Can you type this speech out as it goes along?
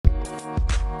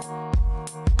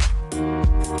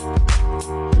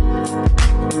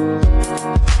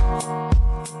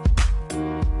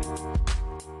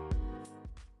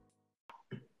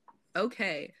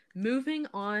Okay, moving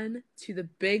on to the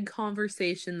big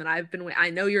conversation that I've been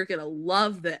I know you're gonna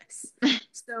love this.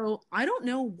 So, I don't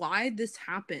know why this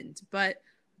happened, but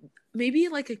maybe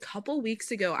like a couple weeks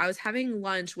ago, I was having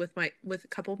lunch with a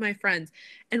couple of my friends,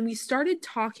 and we started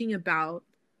talking about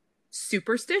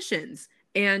superstitions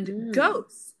and Mm.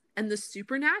 ghosts and the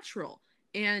supernatural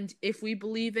and if we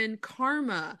believe in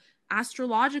karma,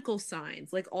 astrological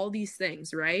signs, like all these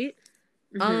things, right?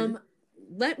 Mm-hmm. Um,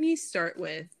 Let me start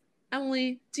with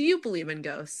Emily, do you believe in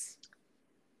ghosts?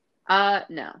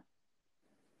 No.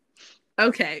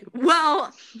 Okay,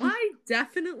 well, I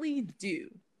definitely do.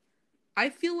 I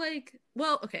feel like,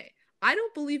 well, okay, I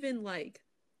don't believe in like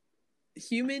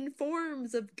human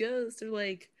forms of ghosts or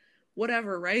like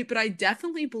whatever, right? But I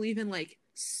definitely believe in like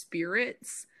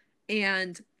spirits.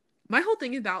 And my whole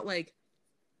thing about like,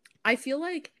 I feel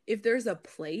like if there's a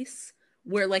place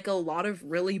where like a lot of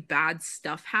really bad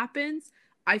stuff happens,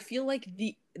 I feel like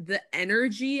the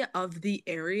energy of the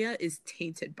area is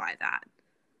tainted by that.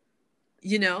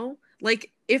 You know?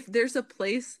 Like if there's a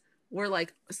place where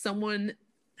like someone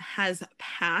has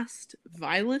passed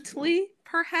violently,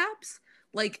 perhaps,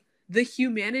 like the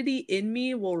humanity in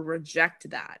me will reject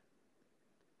that.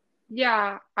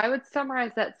 Yeah, I would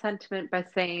summarize that sentiment by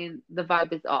saying the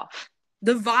vibe is off.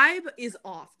 The vibe is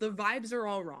off. The vibes are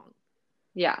all wrong.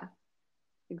 Yeah,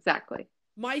 exactly.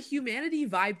 My humanity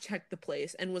vibe checked the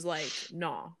place and was like,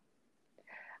 nah.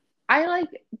 I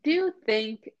do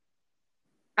think,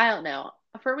 I don't know.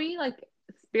 For me,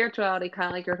 spirituality, kind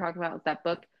of like you're talking about with that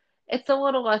book, it's a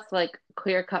little less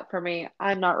clear cut for me.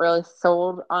 I'm not really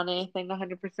sold on anything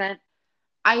 100%.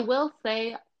 I will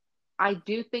say I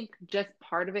do think just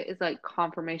part of it is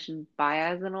confirmation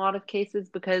bias in a lot of cases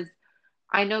because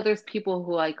I know there's people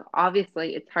who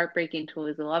obviously it's heartbreaking to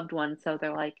lose a loved one, so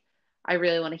they're like, I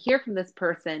really want to hear from this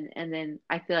person, and then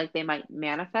I feel like they might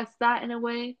manifest that in a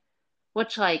way,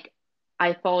 which I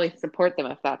fully support them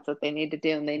if that's what they need to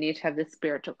do and they need to have this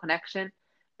spiritual connection.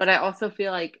 But I also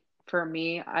feel like for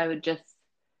me, I would just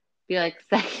be like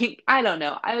second, I don't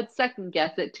know, I would second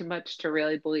guess it too much to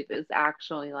really believe it's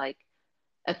actually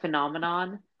a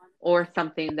phenomenon or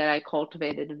something that I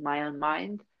cultivated in my own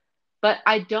mind. But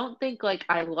I don't think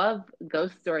I love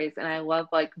ghost stories and I love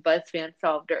BuzzFeed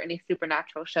Unsolved or any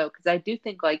supernatural show because I do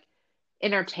think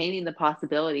entertaining the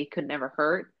possibility could never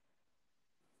hurt.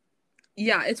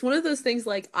 Yeah, it's one of those things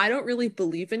like I don't really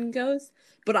believe in ghosts,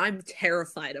 but I'm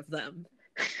terrified of them.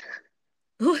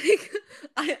 Like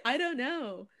I don't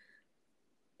know.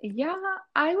 Yeah,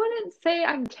 I wouldn't say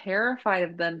I'm terrified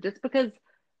of them just because,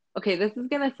 okay, this is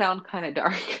gonna sound kind of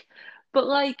dark,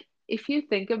 but if you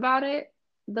think about it,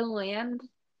 the land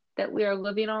that we are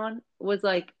living on was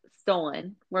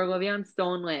stolen. We're living on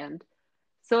stolen land.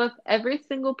 So if every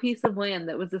single piece of land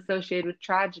that was associated with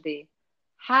tragedy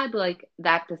had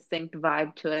that distinct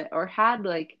vibe to it or had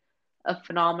a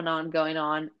phenomenon going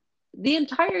on, the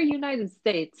entire United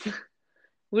States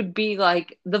would be the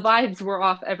vibes were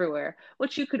off everywhere,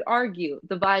 which you could argue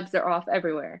the vibes are off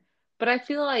everywhere. But I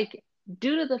feel like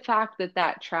due to the fact that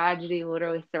that tragedy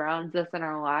literally surrounds us in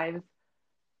our lives,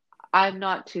 I'm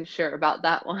not too sure about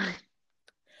that one.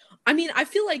 I mean, I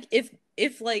feel like if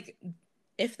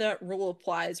that rule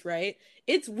applies, right?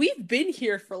 It's we've been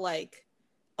here for like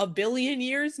a billion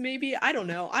years, maybe. I don't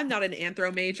know. I'm not an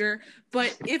anthro major,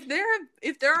 but if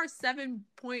there are 7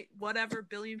 point whatever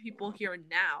billion people here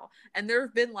now, and there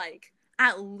have been like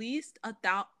at least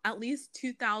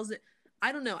 2,000,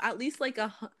 I don't know, at least like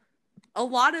a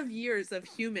lot of years of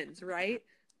humans, right?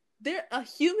 There a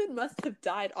human must have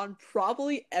died on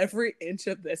probably every inch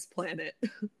of this planet.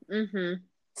 Hmm.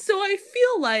 So I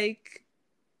feel like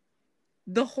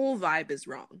the whole vibe is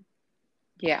wrong.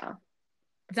 Yeah.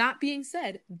 That being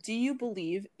said, do you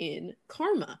believe in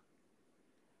karma?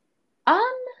 Um,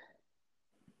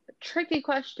 Tricky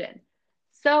question.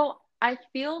 So I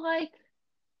feel like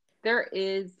there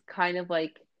is kind of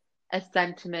a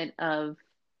sentiment of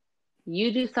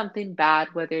you do something bad,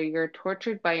 whether you're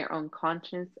tortured by your own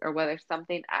conscience or whether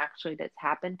something actually that's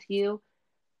happened to you,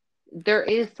 there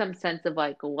is some sense of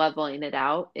leveling it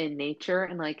out in nature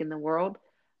and in the world.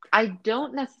 I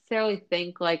don't necessarily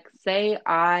think say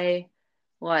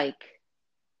like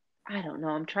I don't know,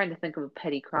 I'm trying to think of a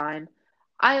petty crime.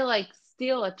 I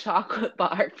steal a chocolate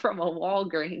bar from a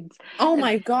Walgreens Oh and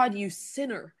my god, you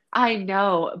sinner. I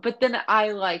know, but then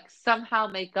I somehow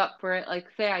make up for it.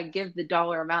 Say I give the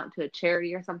dollar amount to a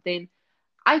charity or something.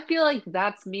 I feel like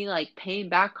that's me paying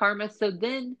back karma. So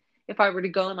then if I were to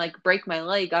go and break my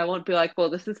leg, I won't be like, well,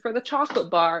 this is for the chocolate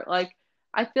bar.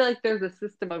 I feel like there's a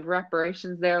system of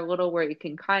reparations there a little where you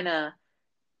can kind of,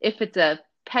 if it's a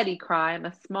petty crime,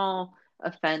 a small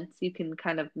offense, you can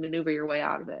kind of maneuver your way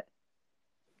out of it.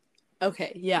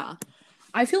 Okay, yeah.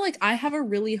 I feel like I have a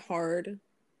really hard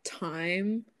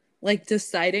time like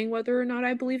deciding whether or not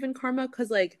I believe in karma because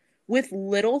like with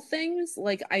little things,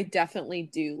 like I definitely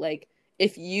do. Like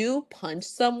if you punch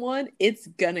someone, it's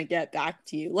gonna get back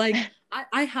to you. Like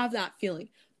I have that feeling.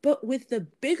 But with the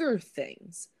bigger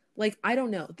things, like I don't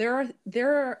know, there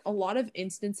are a lot of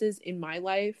instances in my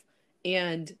life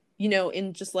and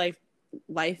in just life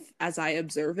as I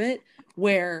observe it,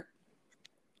 where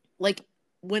like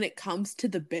when it comes to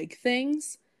the big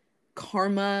things,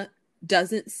 karma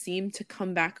doesn't seem to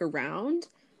come back around,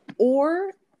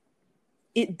 or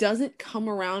it doesn't come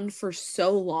around for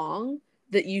so long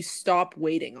that you stop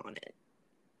waiting on it,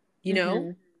 you know?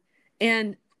 Mm-hmm.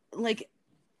 And like,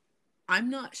 I'm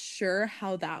not sure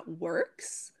how that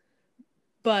works,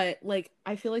 but like,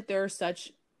 I feel like there are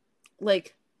such,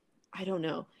 like, I don't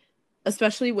know,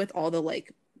 especially with all the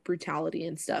like brutality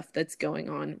and stuff that's going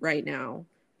on right now,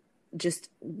 just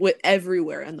with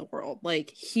everywhere in the world,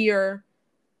 like here,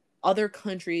 other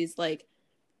countries, like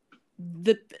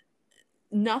the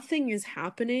nothing is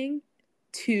happening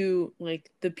to like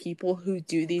the people who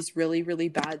do these really really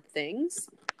bad things,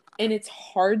 and it's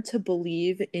hard to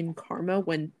believe in karma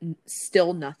when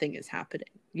still nothing is happening.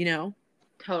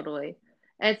 Totally.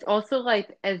 And it's also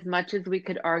like, as much as we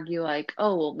could argue, like,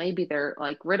 oh, well, maybe they're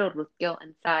like riddled with guilt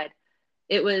inside.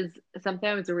 It was something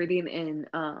I was reading in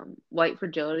White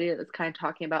Fragility that was kind of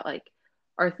talking about like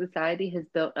our society has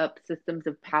built up systems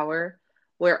of power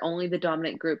where only the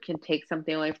dominant group can take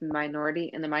something away from the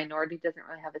minority, and the minority doesn't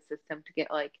really have a system to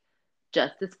get like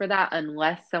justice for that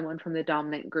unless someone from the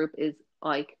dominant group is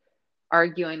like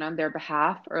arguing on their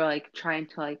behalf or like trying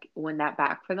to like win that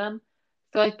back for them.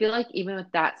 So I feel like even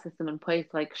with that system in place,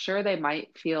 like sure they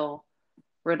might feel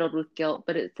riddled with guilt,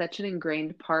 but it's such an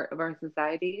ingrained part of our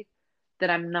society that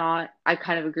I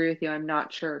kind of agree with you. I'm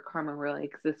not sure karma really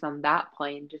exists on that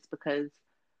plane just because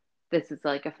this is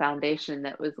like a foundation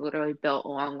that was literally built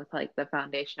along with like the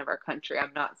foundation of our country.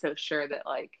 I'm not so sure that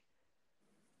like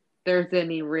there's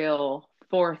any real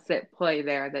force at play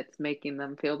there that's making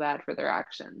them feel bad for their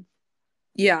actions.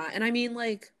 Yeah, and I mean,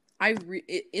 like,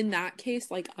 in that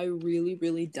case, like, I really,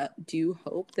 really do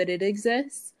hope that it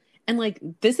exists. And like,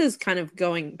 this is kind of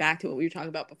going back to what we were talking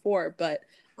about before, but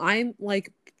I'm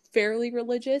like fairly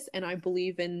religious, and I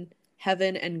believe in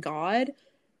heaven and God,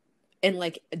 and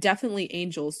like definitely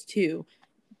angels too.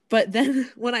 But then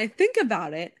when I think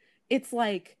about it, it's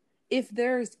like if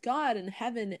there's God and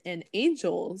heaven and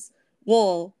angels,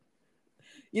 well,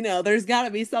 there's got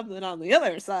to be something on the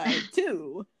other side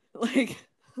too. Like,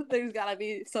 there's got to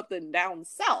be something down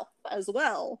south as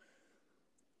well,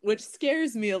 which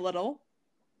scares me a little.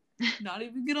 Not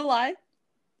even gonna lie.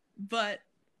 But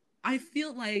I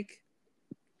feel like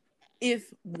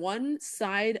if one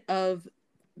side of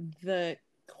the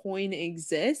coin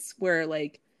exists where,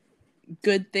 like,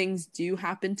 good things do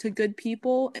happen to good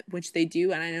people, which they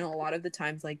do, and I know a lot of the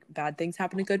times, like, bad things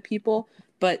happen to good people,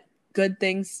 but good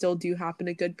things still do happen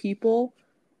to good people.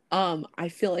 I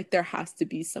feel like there has to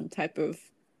be some type of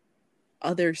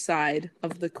other side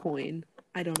of the coin.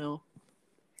 I don't know.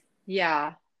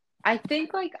 Yeah. I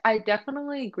think like I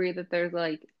definitely agree that there's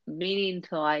like meaning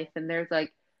to life and there's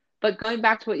like, but going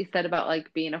back to what you said about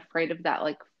like being afraid of that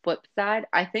like flip side,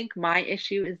 I think my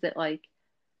issue is that like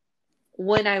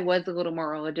when I was a little more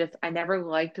religious, I never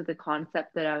liked the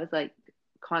concept that I was like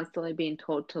constantly being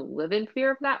told to live in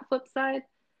fear of that flip side.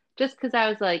 Just because I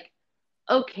was like,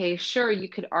 okay, sure, you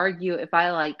could argue if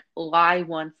I like lie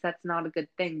once, that's not a good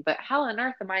thing, but how on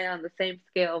earth am I on the same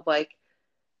scale of like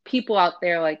people out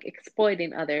there like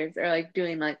exploiting others or like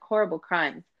doing like horrible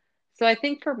crimes? So I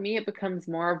think for me, it becomes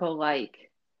more of a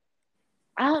like,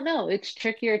 I don't know, it's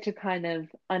trickier to kind of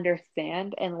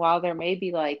understand. And while there may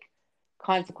be like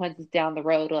consequences down the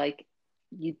road, like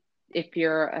you, if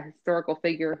you're a historical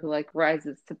figure who like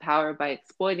rises to power by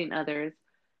exploiting others,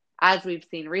 as we've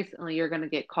seen recently, you're going to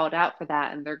get called out for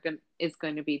that, and is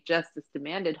going to be justice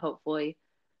demanded, hopefully.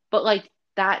 But like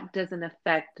that doesn't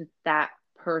affect that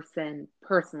person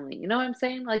personally. You know what I'm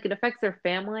saying? Like it affects their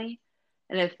family,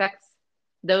 and it affects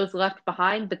those left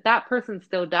behind, but that person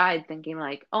still died thinking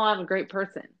like, "Oh, I'm a great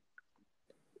person."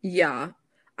 Yeah.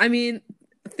 I mean,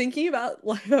 thinking about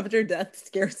life after death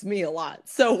scares me a lot.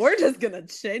 So we're just going to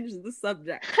change the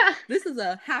subject. This is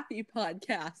a happy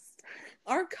podcast.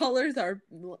 Our colors are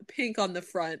pink on the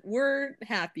front. We're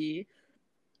happy.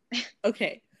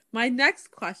 Okay. My next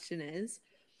question is,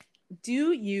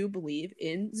 do you believe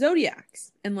in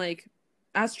zodiacs and like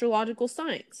astrological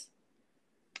signs?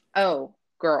 Oh,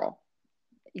 girl.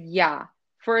 Yeah.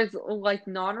 For as like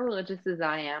non-religious as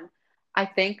I am, I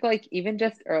think like even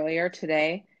just earlier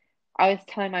today, I was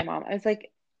telling my mom, I was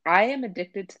like, I am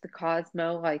addicted to the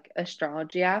Cosmo like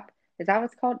astrology app. Is that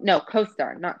what's called? No,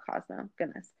 CoStar, not Cosmo.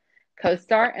 Goodness.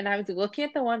 CoStar. And I was looking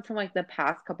at the one from like the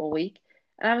past couple week,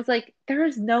 and I was like, there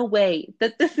is no way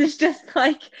that this is just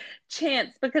like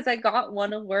chance because I got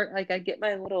one alert, like I get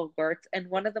my little alerts, and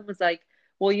one of them was like,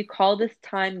 well, you call this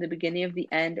time the beginning of the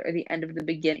end or the end of the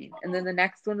beginning. And then the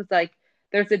next one was like,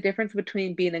 there's a difference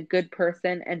between being a good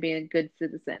person and being a good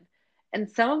citizen. And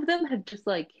some of them have just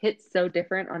like hit so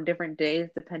different on different days,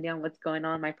 depending on what's going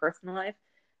on in my personal life,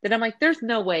 that I'm like, there's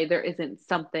no way there isn't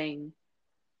something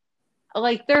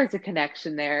like there's a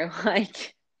connection there.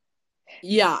 Like,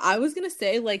 Yeah, I was gonna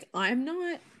say, like, I'm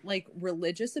not like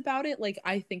religious about it. Like,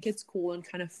 I think it's cool and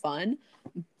kind of fun,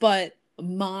 but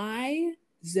my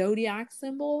zodiac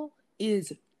symbol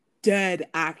is dead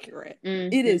accurate. It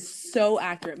mm-hmm. is so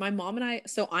accurate. My mom and I,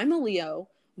 so I'm a Leo.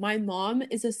 My mom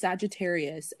is a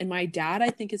Sagittarius, and my dad, I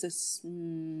think, is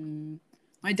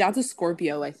my dad's a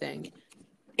Scorpio, I think.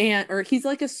 And or he's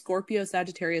like a Scorpio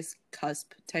Sagittarius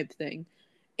cusp type thing.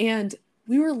 And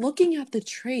we were looking at the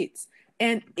traits,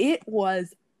 and it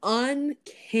was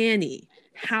uncanny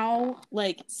how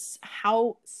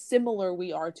similar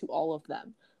we are to all of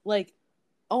them. Like,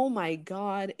 oh my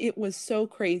god, it was so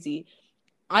crazy.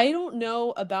 I don't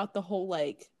know about the whole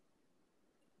like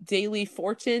daily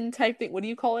fortune type thing. What do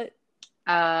you call it?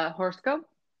 Horoscope.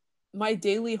 My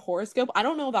daily horoscope. I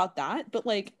don't know about that, but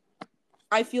like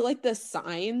I feel like the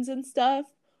signs and stuff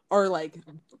are like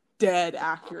dead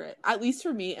accurate, at least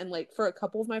for me and like for a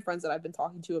couple of my friends that I've been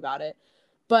talking to about it.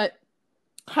 But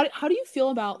how do you feel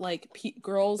about like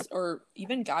girls or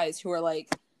even guys who are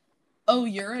like, oh,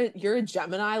 you're a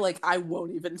Gemini, like I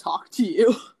won't even talk to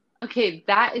you? Okay,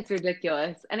 that is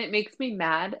ridiculous. And it makes me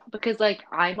mad because like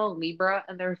I'm a Libra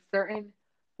and there's certain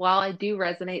while I do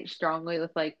resonate strongly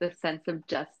with like the sense of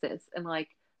justice and like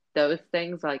those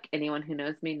things, like anyone who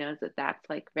knows me knows that that's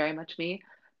like very much me.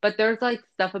 But there's like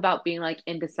stuff about being like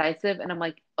indecisive and I'm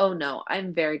like, "Oh no,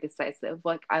 I'm very decisive.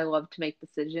 Like I love to make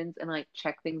decisions and like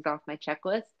check things off my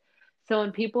checklist." So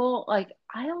when people like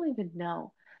I don't even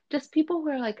know, just people who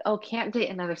are like, "Oh, can't date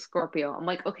another Scorpio." I'm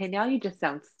like, "Okay, now you just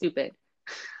sound stupid."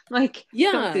 Like,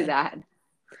 don't do Yeah, that.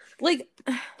 like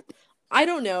I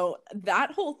don't know,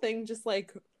 that whole thing just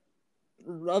like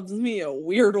rubs me a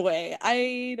weird way.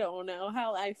 I don't know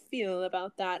how I feel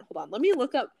about that. Hold on, let me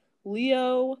look up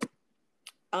Leo,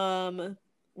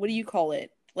 what do you call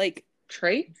it, like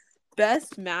Traits?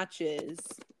 best matches.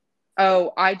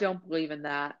 Oh, I don't believe in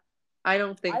that. I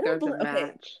don't I think don't there's a believe. Okay,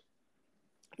 match.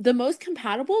 the most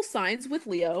compatible signs with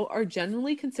Leo are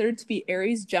generally considered to be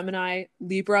Aries, Gemini,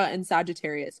 Libra, and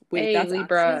Sagittarius. Wait, Hey, that's actually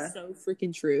Libra. so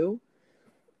freaking true.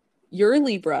 You're a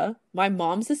Libra. My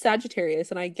mom's a Sagittarius,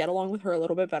 and I get along with her a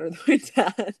little bit better than my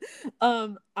dad.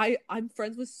 I'm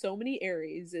friends with so many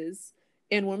Arieses,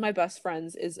 and one of my best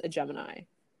friends is a Gemini.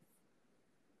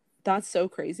 That's so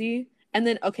crazy. And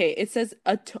then okay, it says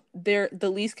they're the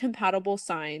least compatible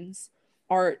signs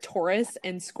are Taurus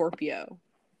and Scorpio.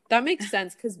 That makes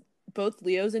sense because both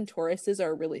Leos and Tauruses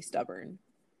are really stubborn.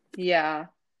 Yeah.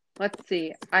 Let's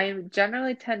see. I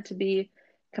generally tend to be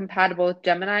compatible with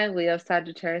Gemini, Leo,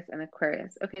 Sagittarius, and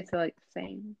Aquarius. Okay, so like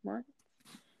same what?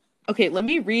 Okay, let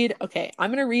me read. Okay, I'm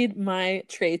gonna read my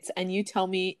traits and you tell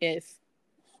me if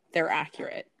they're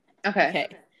accurate. Okay. Okay.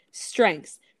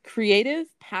 Strengths: creative,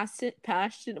 passionate,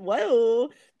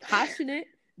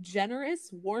 generous,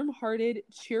 warm-hearted,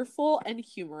 cheerful, and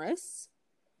humorous.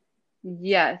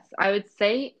 Yes, I would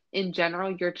say in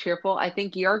general you're cheerful. I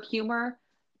think your humor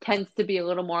tends to be a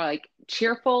little more like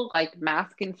cheerful, like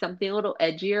masking something a little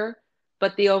edgier,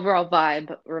 but the overall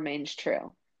vibe remains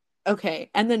true. Okay,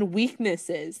 and then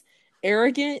weaknesses: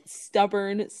 arrogant,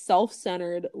 stubborn,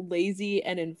 self-centered, lazy,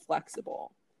 and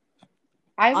inflexible.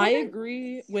 I I wouldn't,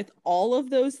 agree with all of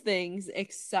those things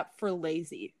except for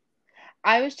lazy.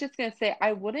 I was just gonna say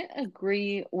I wouldn't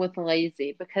agree with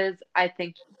lazy because I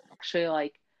think actually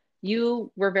like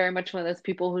you were very much one of those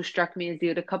people who struck me as you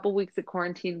had a couple weeks of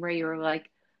quarantine where you were like,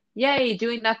 yay,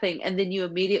 doing nothing, and then you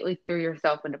immediately threw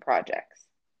yourself into projects.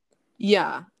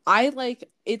 Yeah, I like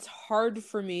it's hard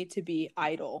for me to be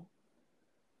idle.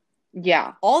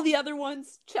 Yeah. All the other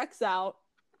ones checks out.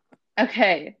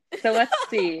 Okay, so let's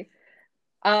see.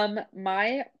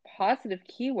 My positive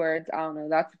keywords, I don't know,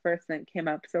 that's the first thing that came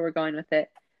up, so we're going with it.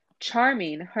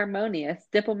 Charming, harmonious,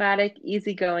 diplomatic,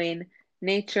 easygoing,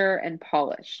 nature, and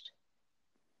polished.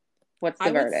 What's the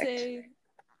I would verdict? say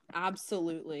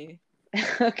absolutely.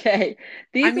 Okay, I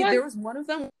these mean, there ones, was one of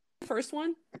them, first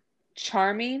one.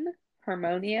 charming,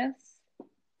 harmonious.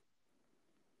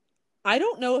 I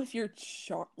don't know if you're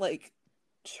like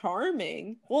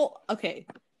charming. Well, okay.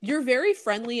 You're very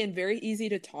friendly and very easy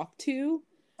to talk to,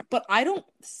 but I don't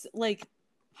like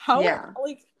how Yeah.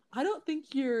 like I don't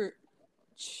think you're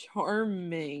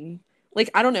charming. Like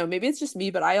I don't know, maybe it's just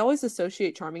me, but I always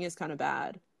associate charming as kind of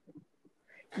bad.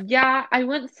 Yeah, I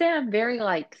wouldn't say I'm very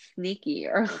like sneaky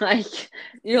or like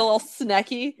You're a little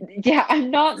snacky. yeah, I'm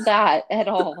not that at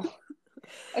all.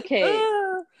 Okay,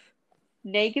 Ah.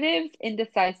 negatives,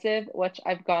 indecisive, which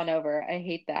I've gone over. I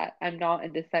hate that. I'm not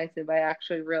indecisive. I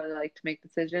actually really like to make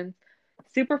decisions.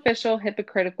 Superficial,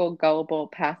 hypocritical, gullible,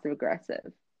 passive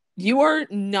aggressive. You are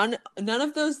none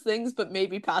of those things, but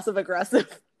maybe passive aggressive.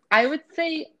 I would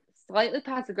say slightly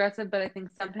passive aggressive, but I think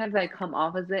sometimes I come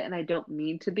off as it and I don't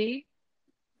mean to be.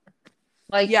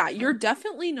 Like, Yeah, you're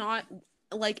definitely not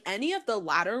like any of the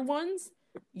latter ones.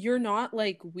 You're not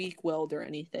like weak-willed or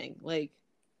anything. Like,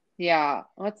 yeah,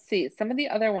 let's see. Some of the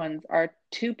other ones are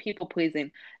too people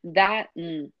pleasing. That,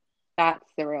 that's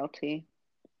the realty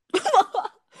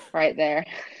right there.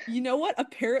 you know what?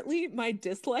 Apparently, my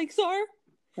dislikes are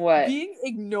What? being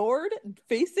ignored,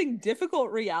 facing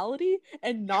difficult reality,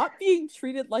 and not being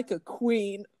treated like a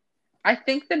queen. I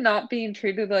think the not being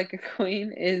treated like a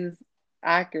queen is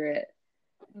accurate.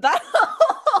 That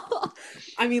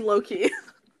I mean, low key.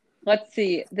 Let's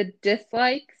see. The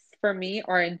dislikes for me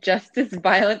are injustice,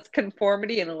 violence,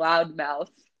 conformity, and loud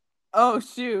mouth. Oh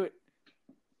shoot.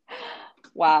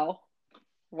 Wow.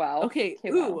 Wow. Okay.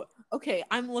 Okay, wow. Ooh. Okay.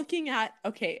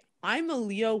 Okay. I'm a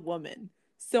Leo woman,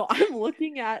 so I'm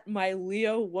looking at my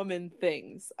Leo woman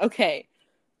things. Okay.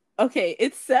 Okay.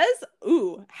 It says,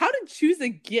 ooh, how to choose a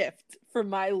gift for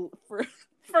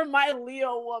for my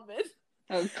Leo woman.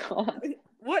 Oh God.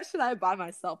 What should I buy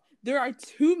myself? There are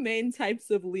two main types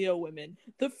of Leo women.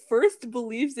 The first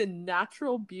believes in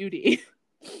natural beauty.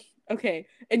 Okay,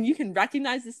 and you can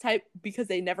recognize this type because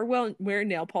they never wear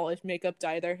nail polish, makeup,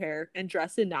 dye their hair, and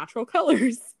dress in natural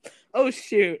colors. Oh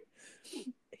shoot.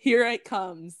 Here it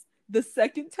comes. The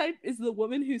second type is the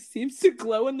woman who seems to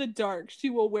glow in the dark. She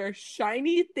will wear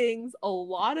shiny things, a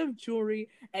lot of jewelry,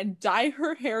 and dye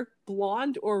her hair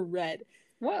blonde or red.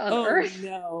 What on Oh earth?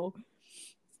 no.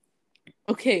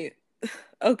 Okay.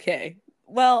 Okay.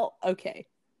 Well, okay.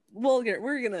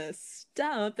 We're gonna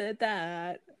stop at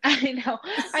that. I know.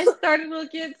 I started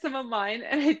looking at some of mine,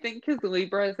 and I think because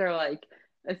Libras are like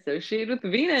associated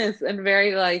with Venus and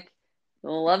very like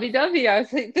lovey-dovey. I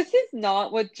was like, this is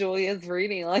not what Julia's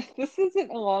reading. Like, this isn't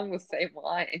along the same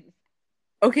lines.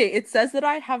 Okay, it says that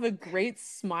I have a great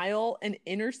smile, an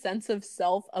inner sense of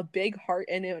self, a big heart,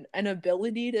 and an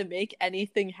ability to make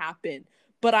anything happen.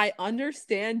 But I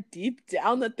understand deep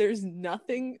down that there's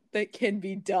nothing that can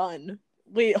be done.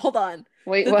 Wait, hold on.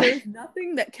 Wait, That what? there's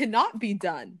nothing that cannot be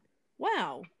done.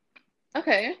 Wow.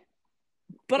 Okay.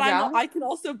 But Yeah. I can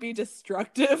also be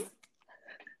destructive.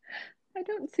 I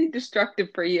don't see destructive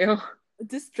for you.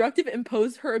 Destructive,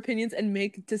 impose her opinions, and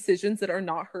make decisions that are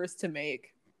not hers to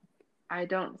make. I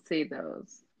don't see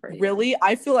those for you. Really?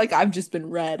 I feel like I've just been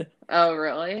read. Oh,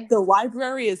 really? The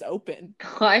library is open.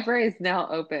 Library is now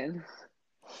open.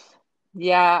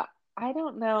 Yeah, I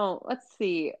don't know. Let's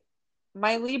see.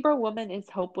 My Libra woman is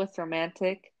hopeless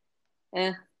romantic.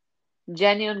 Eh.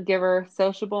 Genuine giver,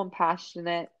 sociable and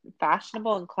passionate,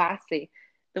 fashionable and classy.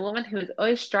 The woman who is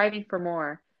always striving for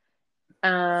more.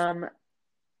 Um,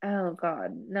 oh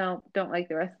God, no, don't like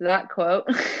the rest of that quote.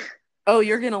 Oh,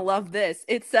 you're gonna love this.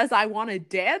 It says, I want to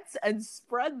dance and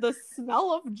spread the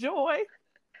smell of joy.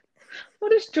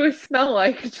 What does joy smell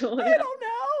like, I Julia? don't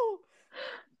know.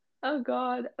 Oh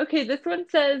God. Okay, this one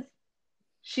says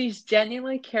she's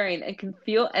genuinely caring and can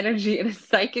feel energy and is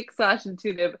psychic slash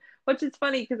intuitive, which is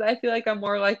funny because I feel like I'm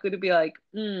more likely to be like,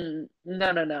 no,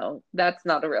 no, no, that's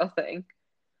not a real thing.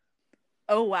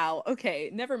 Oh, wow. Okay,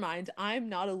 never mind. I'm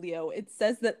not a Leo. It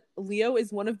says that Leo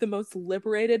is one of the most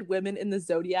liberated women in the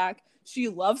zodiac. She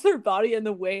loves her body and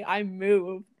the way I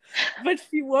move, but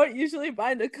she won't usually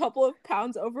mind a couple of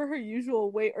pounds over her usual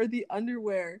weight or the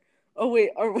underwear. Oh,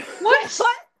 wait. Or What?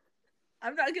 what?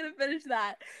 I'm not gonna finish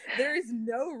that. There is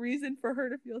no reason for her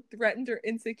to feel threatened or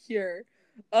insecure.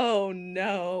 Oh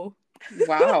no.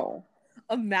 Wow.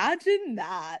 Imagine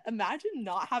that. Imagine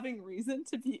not having reason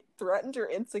to be threatened or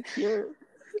insecure.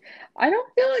 I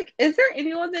don't feel like, is there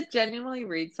anyone that genuinely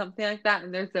reads something like that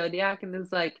in their zodiac and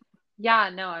is like,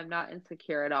 yeah, no, I'm not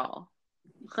insecure at all?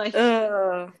 Like,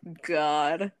 Oh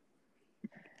God.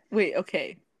 Wait,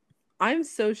 okay. I'm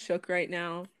so shook right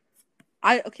now.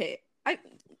 I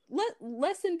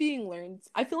lesson being learned.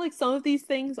 I feel like some of these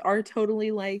things are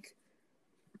totally like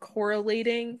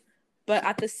correlating, but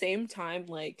at the same time,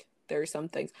 like there are some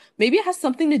things. Maybe it has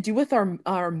something to do with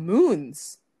our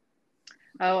moons.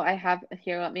 oh, I have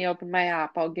here, let me open my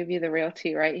app. I'll give you the real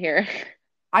tea right here.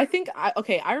 I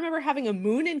remember having a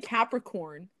moon in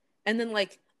Capricorn and then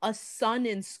like a sun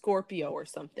in Scorpio or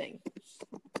something.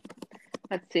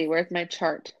 Let's see, where's my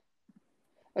chart?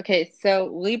 Okay,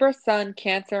 so Libra Sun,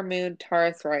 Cancer Moon,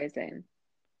 Taurus Rising.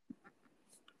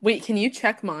 Wait, can you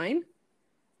check mine?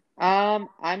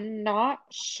 I'm not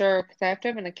sure because I have to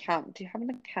have an account. Do you have an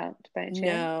account by any chance?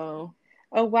 No.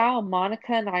 Oh wow,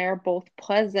 Monica and I are both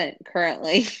pleasant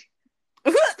currently.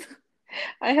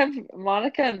 I have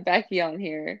Monica and Becky on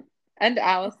here. And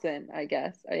Allison, I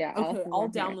guess. Oh yeah, Okay, Allison's I'll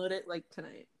on here. download it like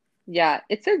tonight. Yeah,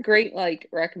 it's a great like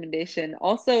recommendation.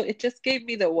 Also, it just gave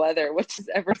me the weather, which is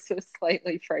ever so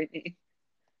slightly frightening.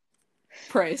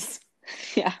 Price.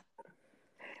 Yeah.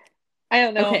 I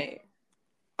don't know. Okay.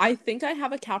 I think I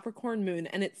have a Capricorn moon,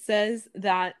 and it says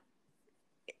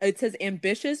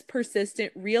ambitious,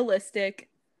 persistent, realistic,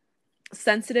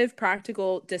 sensitive,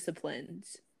 practical, disciplined.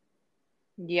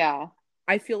 Yeah.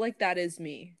 I feel like that is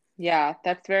me. Yeah,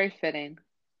 that's very fitting.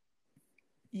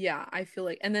 Yeah, I feel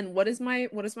like. And then what is my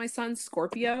sun?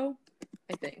 Scorpio,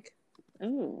 I think.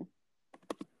 Ooh.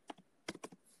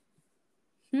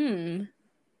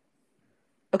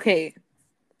 Okay.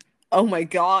 Oh my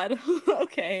God.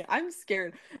 Okay, I'm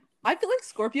scared. I feel like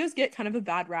Scorpios get kind of a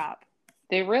bad rap.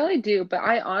 They really do, but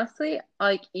I honestly,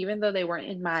 like, even though they weren't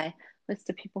in my list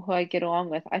of people who I get along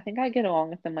with, I think I get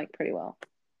along with them, like, pretty well.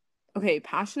 Okay,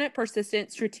 passionate,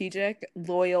 persistent, strategic,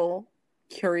 loyal,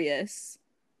 curious.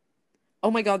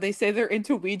 Oh my God, they say they're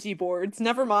into Ouija boards.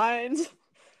 Never mind.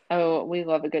 Oh, we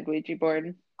love a good Ouija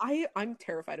board. I'm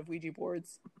terrified of Ouija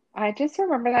boards. I just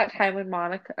remember that time when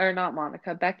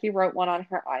Becky wrote one on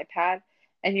her iPad,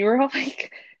 and you were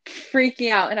like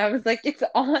freaking out, and I was like, it's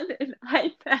on an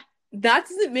iPad. That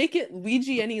doesn't make it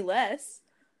Ouija any less.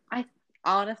 I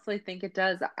honestly think it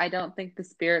does. I don't think the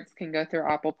spirits can go through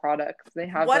Apple products. They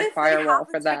have What their if firewall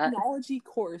they for have a that. technology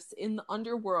course in the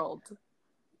underworld?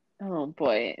 Oh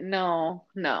boy, no.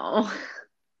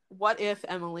 What if,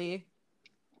 Emily?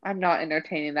 I'm not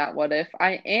entertaining that what if.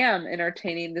 I am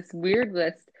entertaining this weird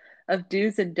list of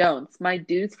do's and don'ts. My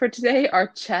do's for today are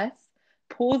chess,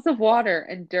 pools of water,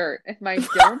 and dirt. And my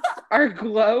don'ts are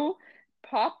glow,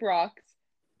 pop rocks,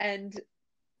 and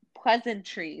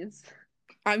pleasantries.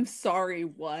 I'm sorry,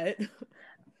 what?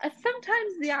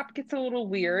 Sometimes the app gets a little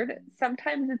weird.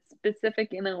 Sometimes it's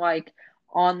specific in a like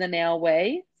on the nail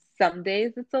way. Some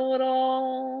days it's a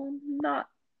little not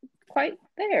quite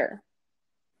there.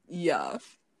 Yeah.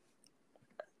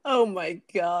 Oh my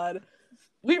God.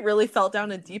 We really fell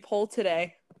down a deep hole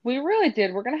today. We really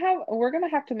did. We're gonna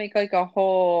have to make like a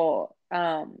whole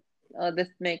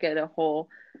make it a whole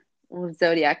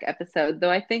Zodiac episode. Though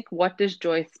I think What Does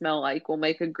Joy Smell Like will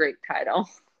make a great title.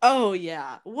 Oh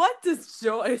yeah. What does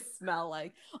joy smell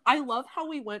like? I love how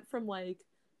we went from like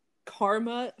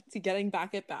karma to getting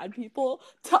back at bad people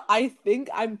to I think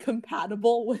I'm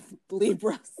compatible with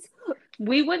Libras.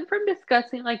 We went from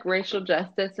discussing like racial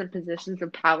justice and positions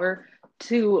of power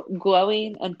to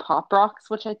glowing and pop rocks,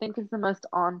 which I think is the most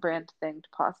on-brand thing to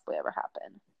possibly ever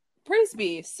happen. Praise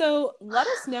be. So let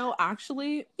us know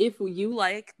actually if you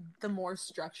like the more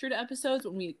structured episodes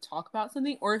when we talk about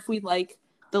something, or if we like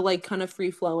the like kind of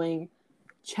free-flowing,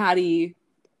 chatty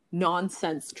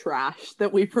nonsense trash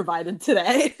that we provided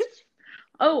today.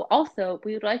 Oh, also,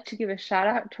 we would like to give a shout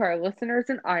out to our listeners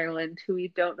in Ireland who we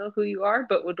don't know who you are,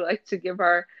 but would like to give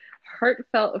our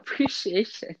heartfelt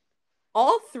appreciation.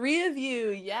 All three of you,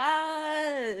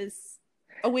 yes.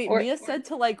 Oh wait, Mia said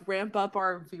to like ramp up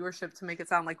our viewership to make it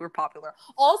sound like we're popular.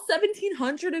 All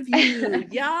 1,700 of you,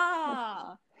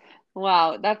 yeah.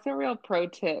 Wow, that's a real pro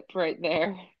tip right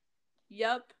there.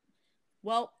 Yep.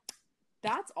 Well,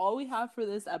 that's all we have for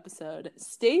this episode.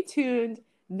 Stay tuned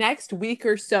next week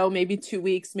or so, maybe 2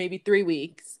 weeks, maybe 3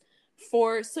 weeks,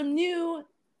 for some new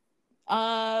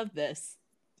this.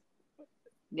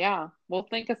 Yeah, we'll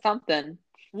think of something.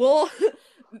 We'll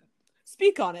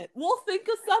speak on it. We'll think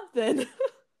of something.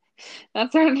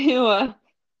 That's our new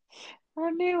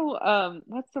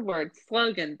what's the word?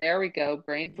 Slogan. There we go.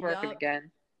 Brain's working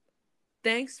again.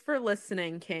 Thanks for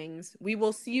listening, Kings. We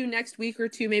will see you next week or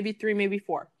 2, maybe 3, maybe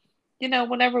 4. You know,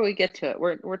 whenever we get to it.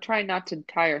 We're trying not to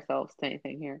tie ourselves to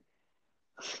anything here.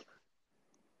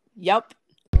 Yep.